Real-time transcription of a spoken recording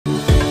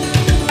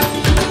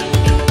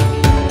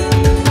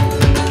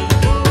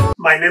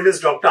My name is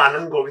Dr.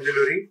 Anand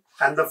Govindaluri.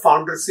 I'm the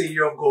founder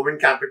CEO of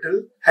Govind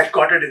Capital,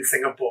 headquartered in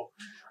Singapore.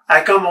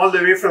 I come all the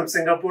way from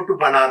Singapore to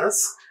Banaras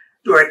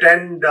to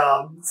attend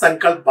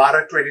Sankalp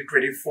Bharat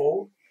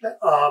 2024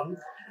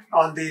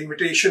 on the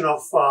invitation of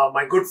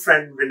my good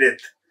friend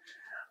Vinith.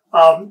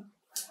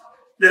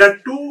 There are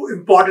two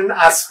important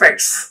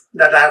aspects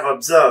that I have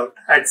observed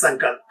at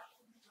Sankalp.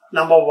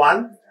 Number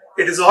one,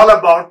 it is all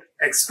about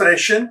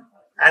expression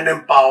and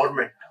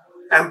empowerment.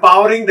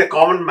 Empowering the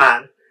common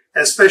man,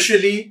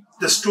 especially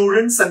the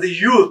students and the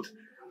youth,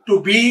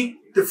 to be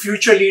the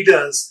future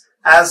leaders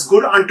as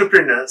good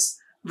entrepreneurs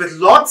with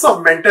lots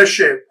of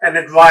mentorship and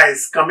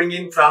advice coming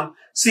in from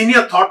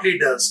senior thought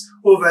leaders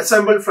who have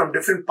assembled from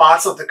different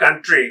parts of the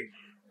country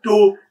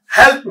to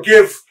help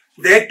give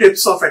their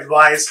tips of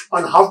advice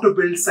on how to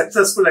build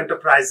successful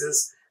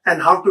enterprises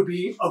and how to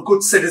be a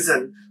good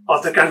citizen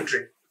of the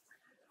country.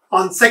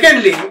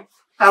 Secondly,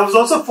 I was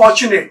also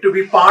fortunate to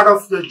be part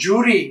of the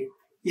jury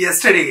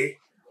yesterday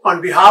on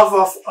behalf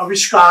of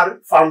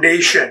Avishkar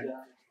Foundation.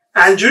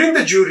 And during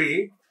the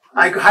jury,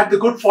 I had the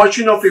good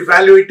fortune of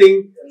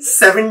evaluating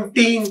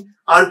 17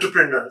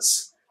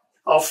 entrepreneurs,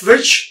 of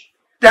which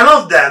 10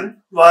 of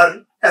them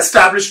were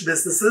established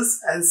businesses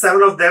and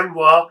 7 of them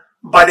were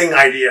budding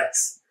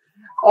ideas.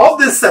 Of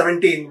this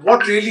 17,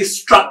 what really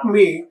struck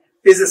me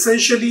is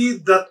essentially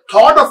the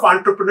thought of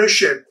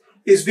entrepreneurship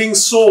is being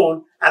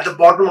sown at the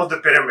bottom of the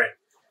pyramid.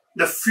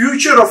 The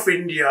future of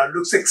India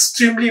looks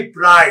extremely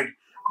bright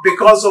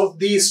because of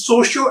the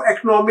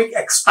socio-economic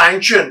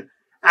expansion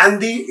and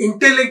the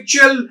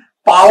intellectual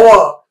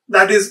power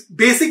that is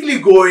basically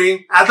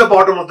going at the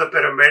bottom of the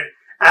pyramid,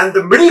 and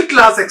the middle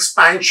class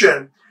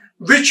expansion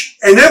which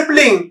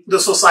enabling the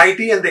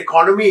society and the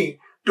economy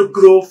to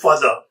grow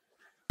further.